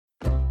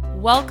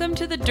Welcome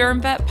to the Derm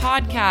Vet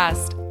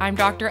podcast. I'm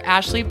Dr.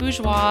 Ashley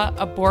Bourgeois,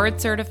 a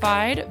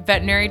board-certified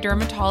veterinary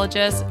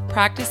dermatologist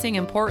practicing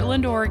in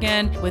Portland,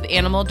 Oregon with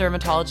animal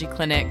dermatology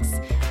clinics.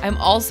 I'm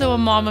also a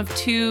mom of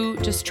two,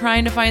 just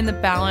trying to find the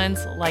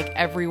balance like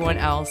everyone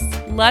else.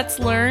 Let's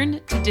learn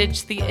to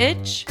ditch the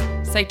itch,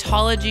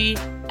 cytology,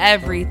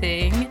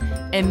 everything,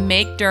 and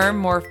make derm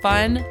more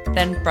fun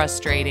than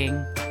frustrating.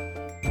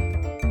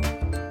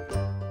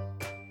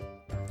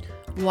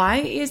 Why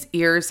is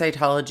ear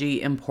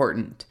cytology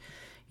important?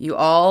 You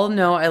all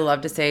know I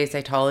love to say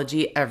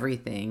cytology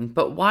everything,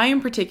 but why in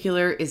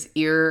particular is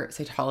ear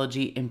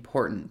cytology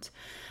important?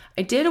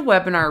 I did a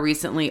webinar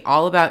recently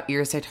all about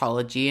ear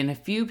cytology, and a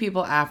few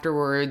people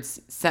afterwards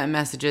sent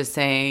messages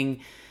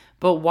saying,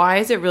 but why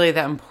is it really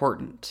that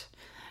important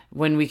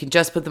when we can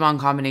just put them on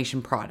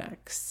combination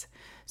products?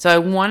 So I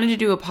wanted to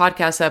do a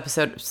podcast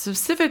episode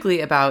specifically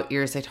about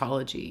ear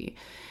cytology.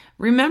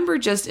 Remember,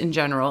 just in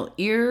general,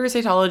 ear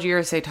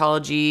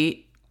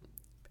cytology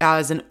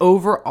as an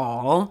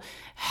overall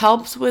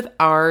helps with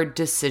our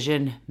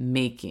decision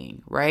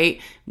making,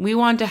 right? We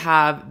want to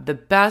have the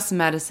best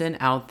medicine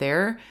out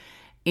there,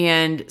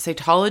 and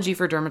cytology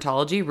for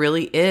dermatology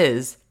really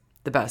is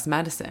the best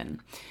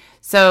medicine.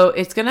 So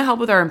it's going to help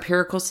with our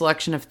empirical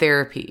selection of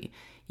therapy.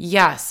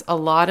 Yes, a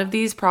lot of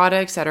these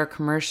products that are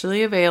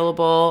commercially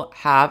available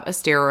have a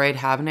steroid,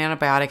 have an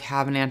antibiotic,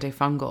 have an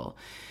antifungal.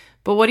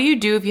 But what do you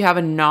do if you have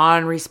a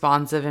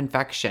non-responsive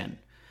infection?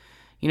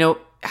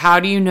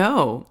 How do you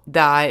know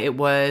that it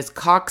was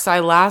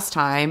cocci last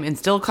time and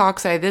still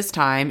cocci this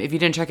time if you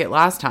didn't check it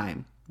last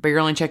time, but you're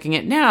only checking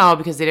it now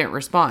because they didn't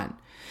respond?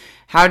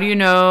 How do you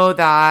know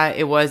that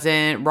it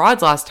wasn't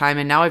rods last time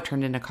and now I've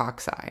turned into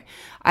cocci?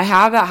 I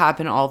have that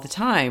happen all the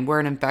time where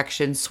an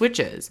infection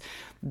switches.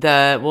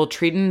 We'll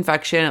treat an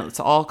infection, it's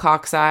all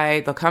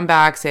cocci, they'll come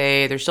back,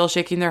 say they're still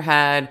shaking their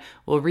head,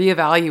 we'll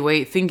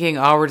reevaluate thinking,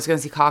 we're just going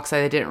to see cocci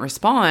that didn't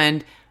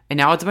respond, and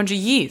now it's a bunch of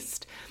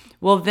yeast.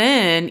 Well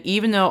then,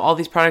 even though all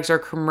these products are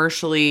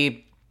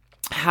commercially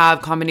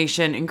have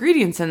combination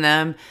ingredients in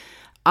them,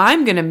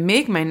 I'm going to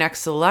make my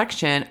next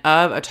selection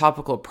of a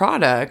topical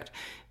product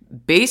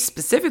based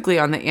specifically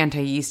on the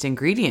anti-yeast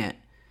ingredient.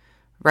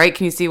 Right?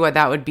 Can you see why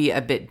that would be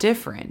a bit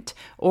different?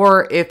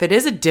 Or if it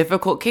is a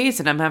difficult case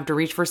and I'm going to have to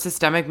reach for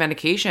systemic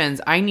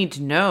medications, I need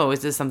to know,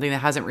 is this something that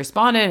hasn't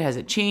responded? Has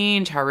it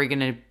changed? How are we going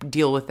to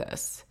deal with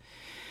this?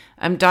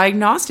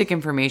 Diagnostic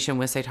information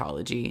with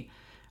cytology,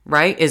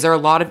 right? Is there a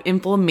lot of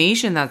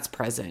inflammation that's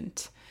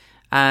present?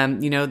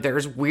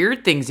 There's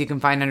weird things you can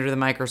find under the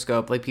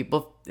microscope.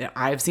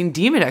 I've seen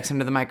Demodex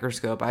under the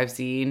microscope. I've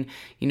seen,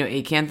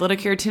 acantholytic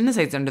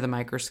keratinocytes under the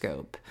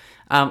microscope.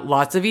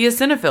 Lots of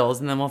eosinophils,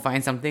 and then we'll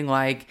find something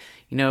like,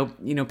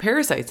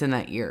 parasites in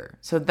that ear.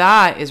 So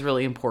that is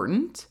really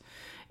important.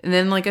 And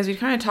then, as we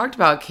kind of talked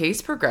about,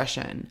 case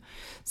progression.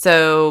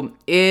 So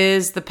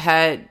is the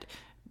pet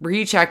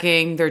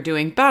rechecking, they're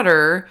doing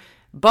better,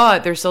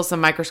 but there's still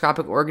some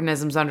microscopic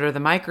organisms under the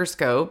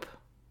microscope.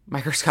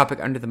 Microscopic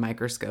under the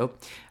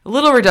microscope. A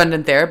little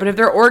redundant there, but if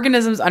there are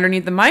organisms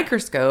underneath the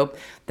microscope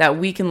that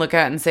we can look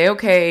at and say,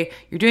 okay,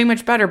 you're doing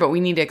much better, but we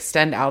need to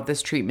extend out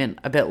this treatment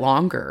a bit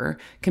longer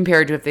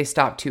compared to if they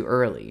stop too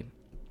early.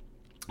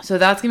 So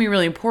that's going to be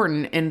really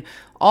important. And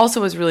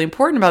also what's really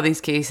important about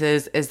these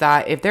cases is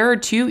that if there are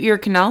two ear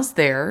canals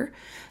there,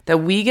 that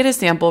we get a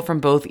sample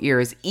from both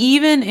ears,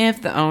 even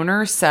if the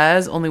owner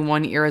says only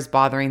one ear is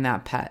bothering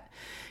that pet.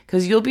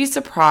 Because you'll be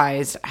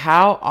surprised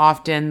how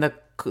often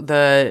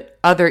the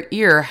other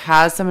ear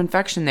has some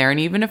infection there. And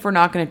even if we're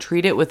not going to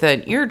treat it with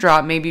an ear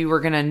drop, maybe we're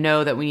going to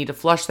know that we need to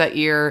flush that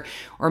ear,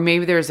 or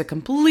maybe there's a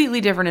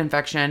completely different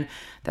infection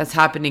that's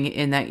happening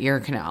in that ear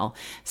canal.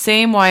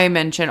 Same why I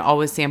mentioned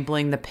always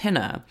sampling the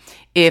pinna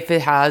if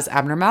it has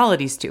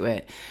abnormalities to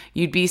it.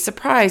 You'd be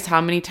surprised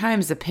how many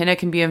times the pinna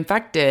can be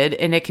infected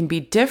and it can be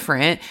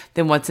different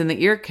than what's in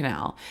the ear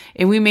canal.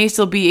 And we may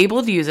still be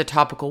able to use a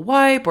topical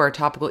wipe or a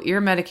topical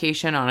ear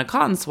medication on a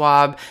cotton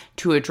swab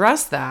to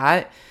address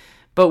that.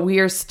 But we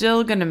are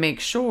still going to make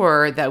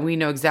sure that we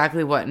know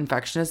exactly what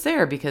infection is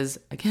there because,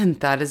 again,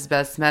 that is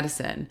best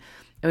medicine.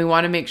 And we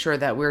want to make sure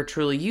that we're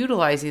truly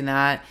utilizing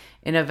that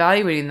and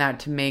evaluating that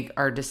to make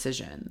our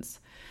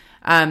decisions.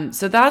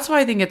 So that's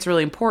why I think it's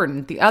really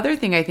important. The other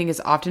thing I think is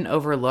often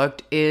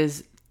overlooked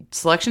is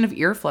selection of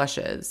ear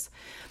flushes.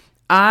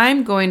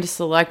 I'm going to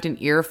select an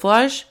ear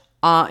flush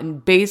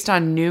based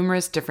on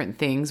numerous different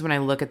things when I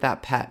look at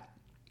that pet.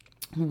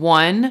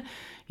 One,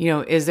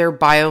 is there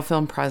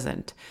biofilm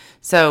present?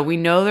 So we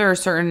know there are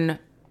certain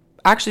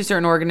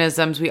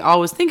organisms, we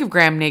always think of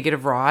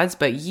gram-negative rods,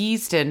 but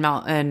yeast and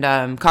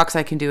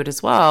cocci can do it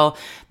as well,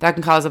 that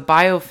can cause a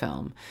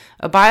biofilm.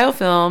 A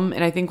biofilm,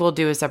 and I think we'll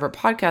do a separate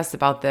podcast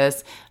about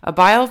this, a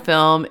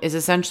biofilm is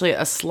essentially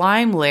a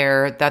slime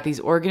layer that these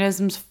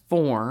organisms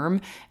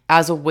form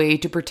as a way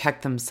to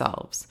protect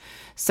themselves.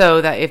 So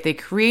that if they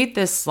create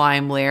this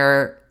slime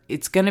layer,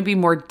 it's going to be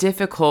more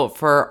difficult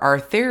for our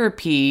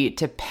therapy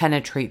to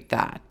penetrate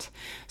that.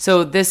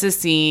 So this is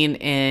seen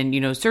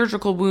in,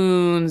 surgical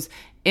wounds,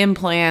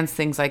 implants,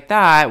 things like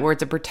that, where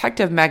it's a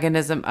protective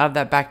mechanism of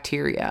that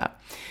bacteria.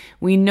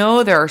 We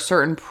know there are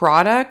certain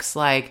products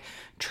like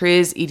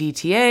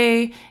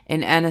tris-EDTA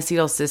and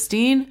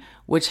N-acetylcysteine,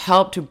 which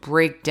help to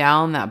break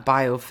down that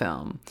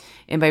biofilm.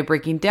 And by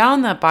breaking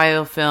down that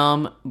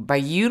biofilm, by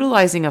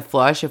utilizing a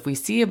flush, if we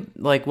see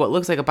like what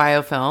looks like a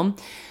biofilm,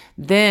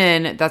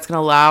 then that's going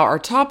to allow our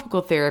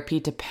topical therapy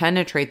to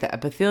penetrate the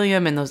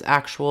epithelium and those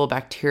actual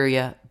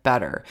bacteria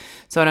better.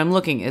 So when I'm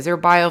looking, is there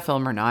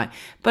biofilm or not?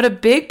 But a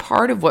big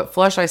part of what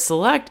flush I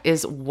select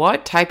is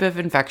what type of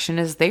infection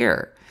is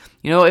there.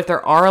 If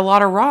there are a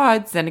lot of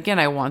rods, then again,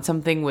 I want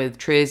something with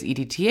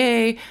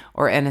tris-EDTA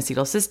or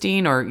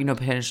N-acetylcysteine or,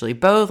 potentially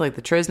both, like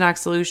the Trisnac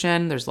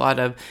solution. There's a lot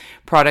of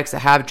products that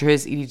have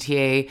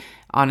tris-EDTA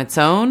on its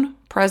own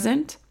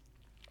present.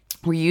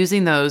 We're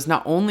using those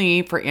not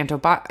only for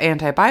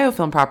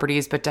antibiofilm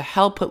properties, but to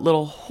help put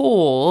little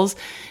holes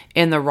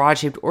in the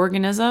rod-shaped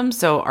organism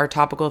so our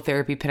topical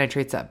therapy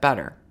penetrates that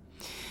better.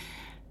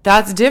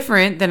 That's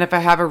different than if I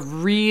have a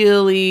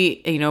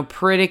really,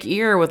 pruritic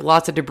ear with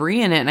lots of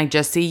debris in it and I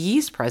just see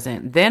yeast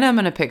present. Then I'm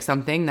going to pick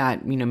something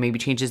that, maybe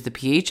changes the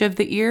pH of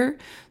the ear.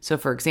 So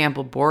for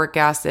example, boric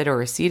acid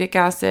or acetic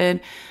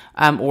acid,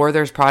 or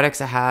there's products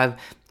that have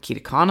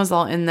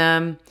ketoconazole in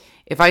them.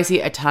 If I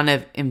see a ton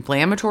of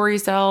inflammatory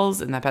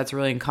cells and that pet's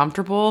really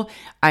uncomfortable,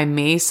 I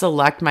may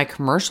select my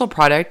commercial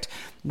product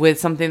with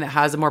something that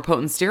has a more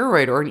potent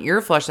steroid or an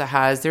ear flush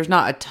there's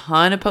not a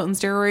ton of potent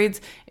steroids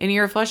in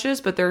ear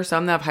flushes, but there are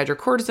some that have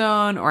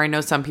hydrocortisone, or I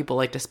know some people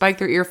like to spike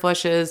their ear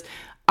flushes.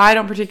 I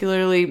don't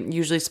particularly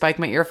usually spike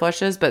my ear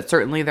flushes, but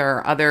certainly there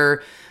are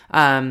other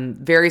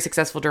very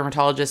successful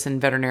dermatologists and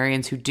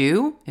veterinarians who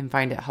do and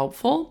find it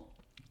helpful.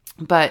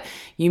 But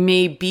you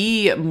may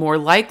be more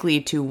likely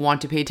to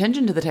want to pay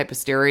attention to the type of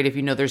steroid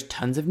if there's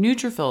tons of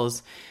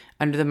neutrophils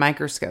under the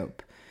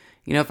microscope.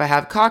 If I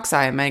have cocci,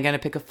 am I going to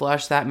pick a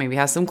flush that maybe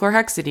has some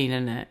chlorhexidine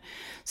in it?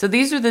 So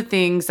these are the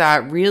things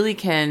that really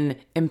can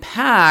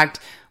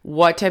impact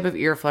what type of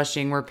ear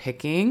flushing we're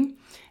picking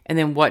and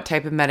then what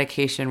type of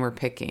medication we're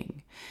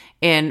picking.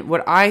 And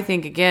what I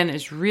think, again,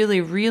 is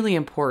really, really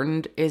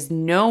important is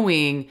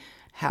knowing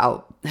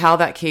how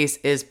that case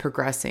is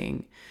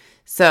progressing.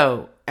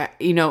 So,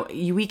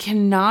 we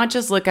cannot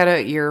just look at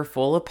an ear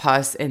full of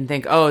pus and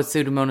think, oh, it's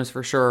Pseudomonas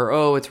for sure. Or,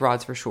 oh, it's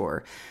rods for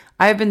sure.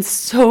 I've been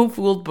so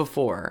fooled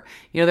before.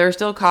 There are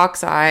still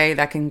cocci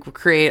that can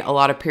create a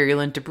lot of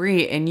purulent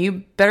debris, and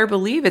you better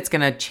believe it's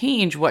going to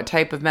change what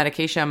type of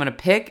medication I'm going to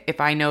pick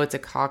if I know it's a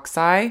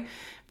cocci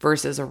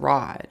versus a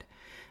rod.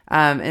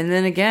 And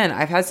then again,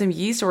 I've had some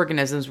yeast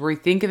organisms where we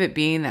think of it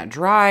being that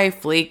dry,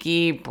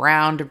 flaky,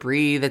 brown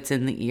debris that's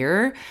in the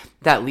ear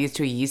that leads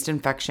to a yeast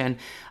infection.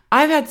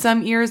 I've had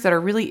some ears that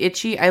are really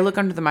itchy. I look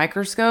under the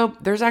microscope.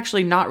 There's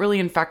actually not really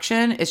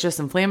infection. It's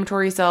just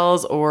inflammatory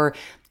cells, or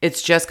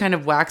it's just kind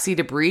of waxy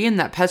debris, and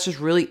that pet's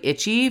just really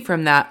itchy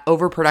from that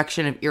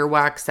overproduction of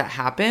earwax that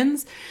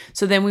happens.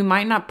 So then we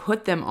might not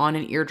put them on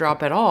an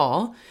eardrop at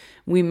all.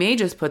 We may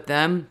just put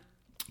them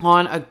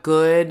on a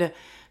good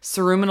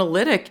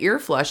ceruminolytic ear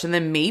flush, and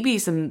then maybe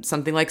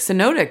something like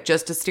Synodic,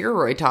 just a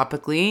steroid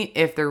topically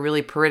if they're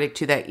really pruritic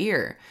to that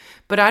ear.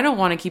 But I don't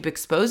want to keep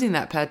exposing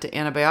that pet to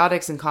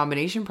antibiotics and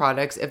combination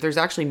products if there's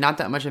actually not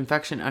that much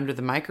infection under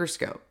the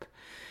microscope.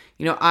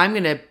 I'm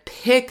going to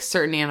pick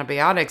certain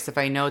antibiotics if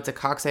I know it's a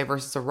cocci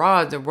versus a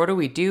rods, or what do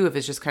we do if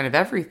it's just kind of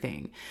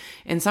everything?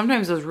 And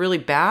sometimes those really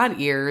bad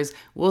ears,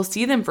 we'll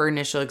see them for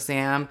initial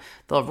exam.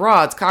 They'll have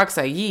rods,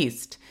 cocci,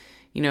 yeast.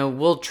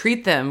 We'll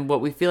treat them what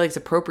we feel like is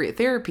appropriate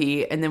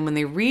therapy. And then when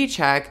they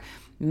recheck,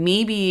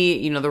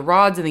 maybe, the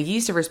rods and the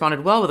yeast have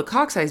responded well with the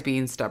cocci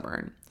being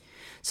stubborn.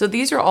 So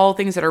these are all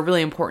things that are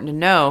really important to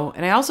know.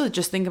 And I also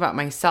just think about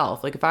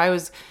myself. Like if I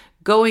was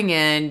going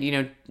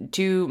in,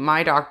 to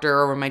my doctor,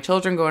 or when my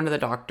children go into the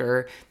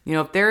doctor,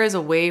 if there is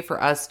a way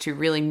for us to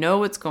really know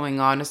what's going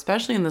on,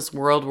 especially in this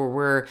world where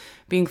we're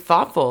being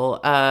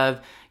thoughtful of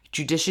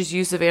judicious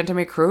use of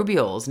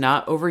antimicrobials,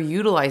 not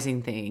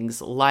overutilizing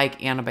things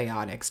like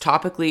antibiotics,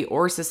 topically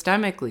or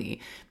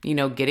systemically,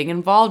 getting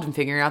involved in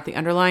figuring out the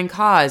underlying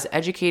cause,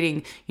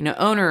 educating,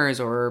 owners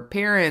or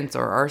parents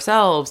or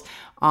ourselves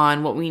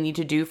on what we need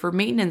to do for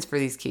maintenance for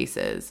these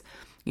cases.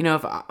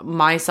 If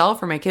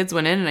myself or my kids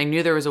went in and I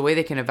knew there was a way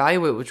they can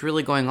evaluate what's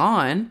really going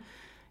on,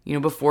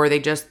 before they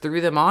just threw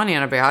them on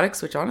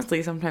antibiotics, which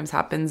honestly sometimes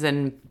happens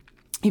in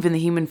even the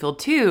human field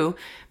too.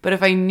 But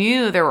if I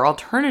knew there were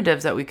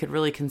alternatives that we could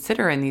really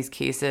consider in these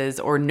cases,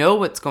 or know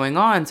what's going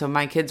on so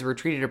my kids were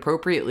treated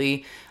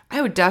appropriately,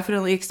 I would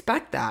definitely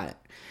expect that.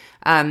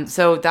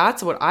 So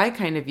that's what I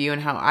kind of view,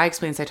 and how I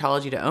explain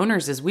cytology to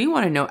owners is we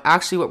want to know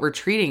actually what we're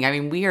treating. I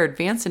mean, we are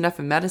advanced enough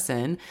in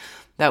medicine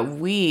that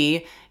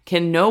we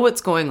can know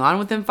what's going on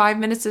within 5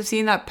 minutes of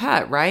seeing that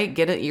pet, right?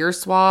 Get an ear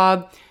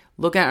swab,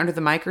 look at it under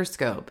the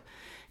microscope.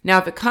 Now,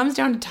 if it comes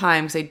down to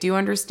time, because I do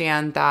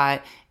understand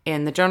that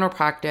in the general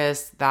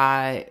practice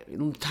that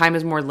time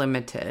is more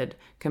limited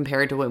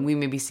compared to what we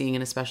may be seeing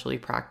in a specialty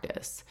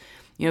practice.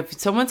 If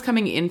someone's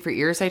coming in for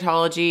ear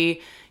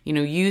cytology,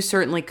 you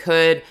certainly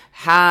could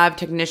have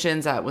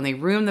technicians that when they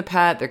room the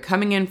pet, they're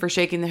coming in for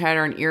shaking the head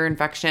or an ear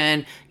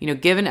infection,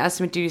 give an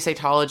estimate to do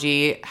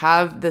cytology,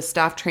 have the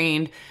staff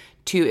trained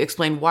to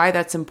explain why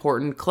that's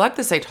important, collect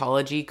the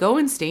cytology, go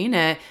and stain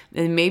it,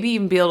 and maybe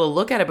even be able to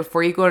look at it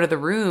before you go into the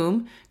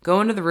room.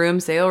 Go into the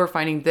room, say, oh, we're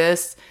finding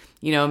this,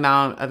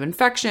 amount of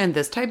infection,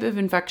 this type of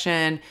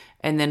infection,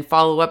 and then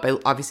follow up.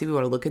 Obviously, we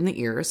want to look in the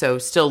ear. So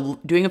still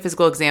doing a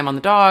physical exam on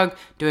the dog,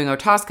 doing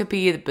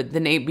otoscopy, but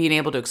then being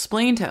able to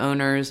explain to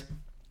owners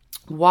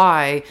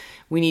why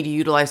we need to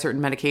utilize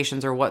certain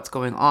medications or what's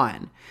going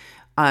on.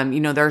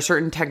 There are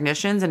certain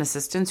technicians and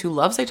assistants who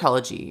love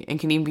cytology and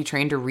can even be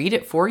trained to read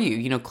it for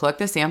you. Collect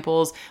the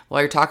samples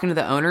while you're talking to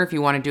the owner if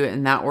you want to do it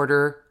in that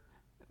order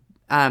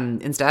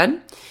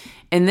instead.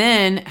 And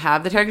then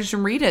have the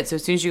technician read it. So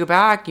as soon as you go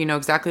back, you know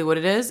exactly what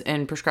it is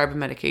and prescribe a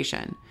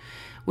medication.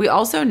 We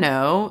also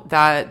know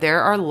that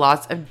there are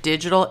lots of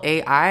digital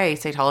AI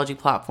cytology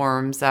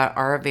platforms that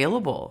are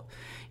available.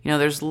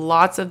 There's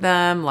lots of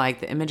them,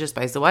 like the Images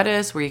by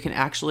Zoetis, where you can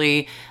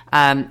actually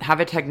have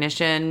a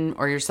technician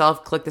or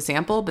yourself click the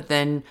sample, but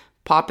then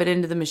pop it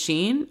into the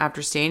machine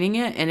after staining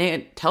it, and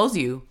it tells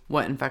you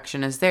what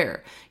infection is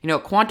there. It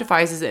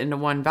quantifies it into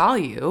one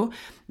value,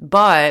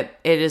 but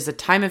it is a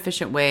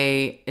time-efficient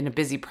way in a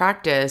busy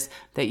practice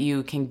that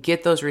you can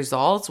get those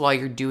results while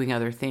you're doing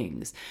other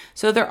things.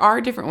 So there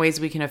are different ways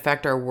we can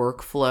affect our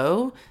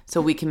workflow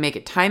so we can make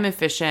it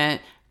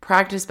time-efficient,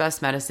 practice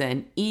best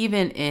medicine,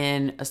 even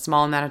in a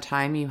small amount of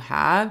time you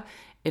have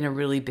in a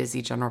really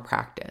busy general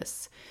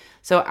practice.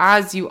 So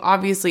as you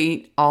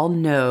obviously all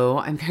know,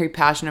 I'm very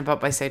passionate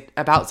about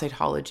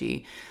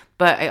cytology,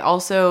 but I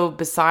also,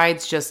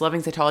 besides just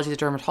loving cytology as a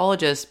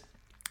dermatologist,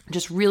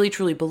 just really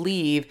truly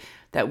believe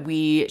that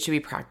we should be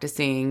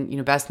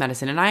practicing, best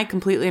medicine. And I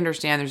completely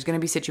understand there's going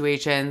to be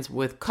situations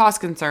with cost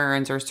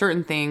concerns or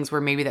certain things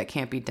where maybe that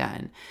can't be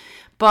done.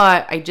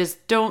 But I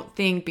just don't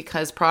think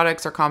because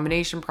products are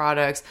combination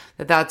products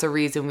that that's a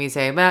reason we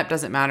say, well, it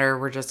doesn't matter.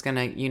 We're just going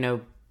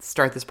to,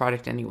 start this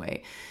product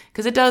anyway.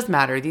 Because it does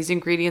matter. These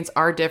ingredients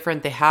are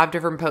different. They have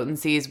different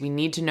potencies. We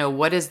need to know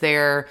what is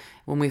there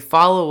when we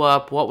follow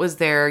up. What was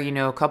there,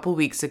 a couple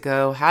weeks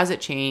ago? Has it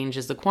changed?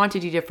 Is the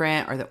quantity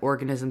different? Are the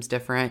organisms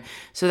different?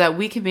 So that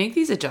we can make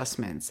these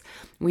adjustments.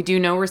 We do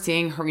know we're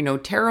seeing,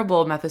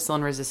 terrible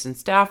methicillin-resistant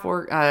staph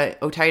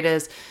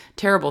otitis,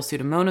 terrible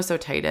Pseudomonas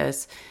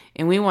otitis.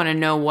 And we want to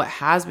know what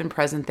has been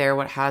present there,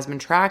 what has been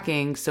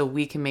tracking, so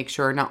we can make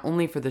sure not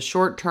only for the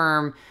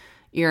short-term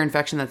ear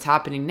infection that's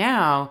happening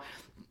now,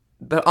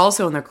 but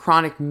also in the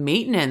chronic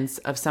maintenance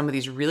of some of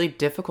these really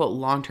difficult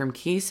long-term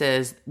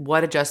cases,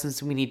 what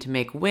adjustments we need to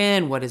make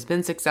when, what has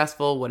been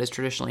successful, what has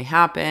traditionally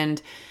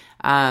happened,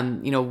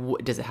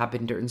 does it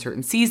happen during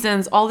certain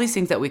seasons, all these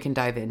things that we can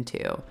dive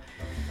into.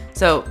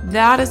 So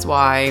that is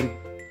why,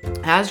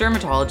 as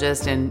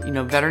dermatologists and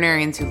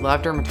veterinarians who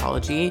love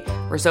dermatology,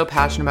 we're so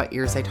passionate about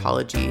ear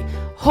cytology.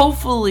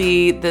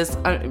 Hopefully this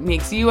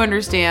makes you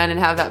understand and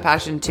have that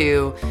passion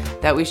too,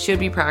 that we should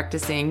be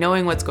practicing,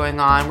 knowing what's going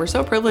on. We're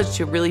so privileged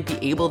to really be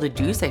able to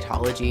do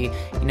cytology,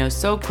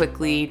 so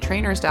quickly,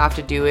 train our staff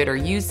to do it, or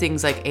use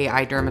things like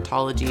AI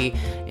dermatology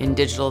and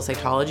digital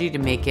cytology to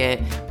make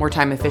it more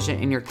time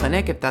efficient in your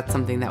clinic if that's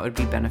something that would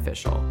be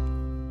beneficial.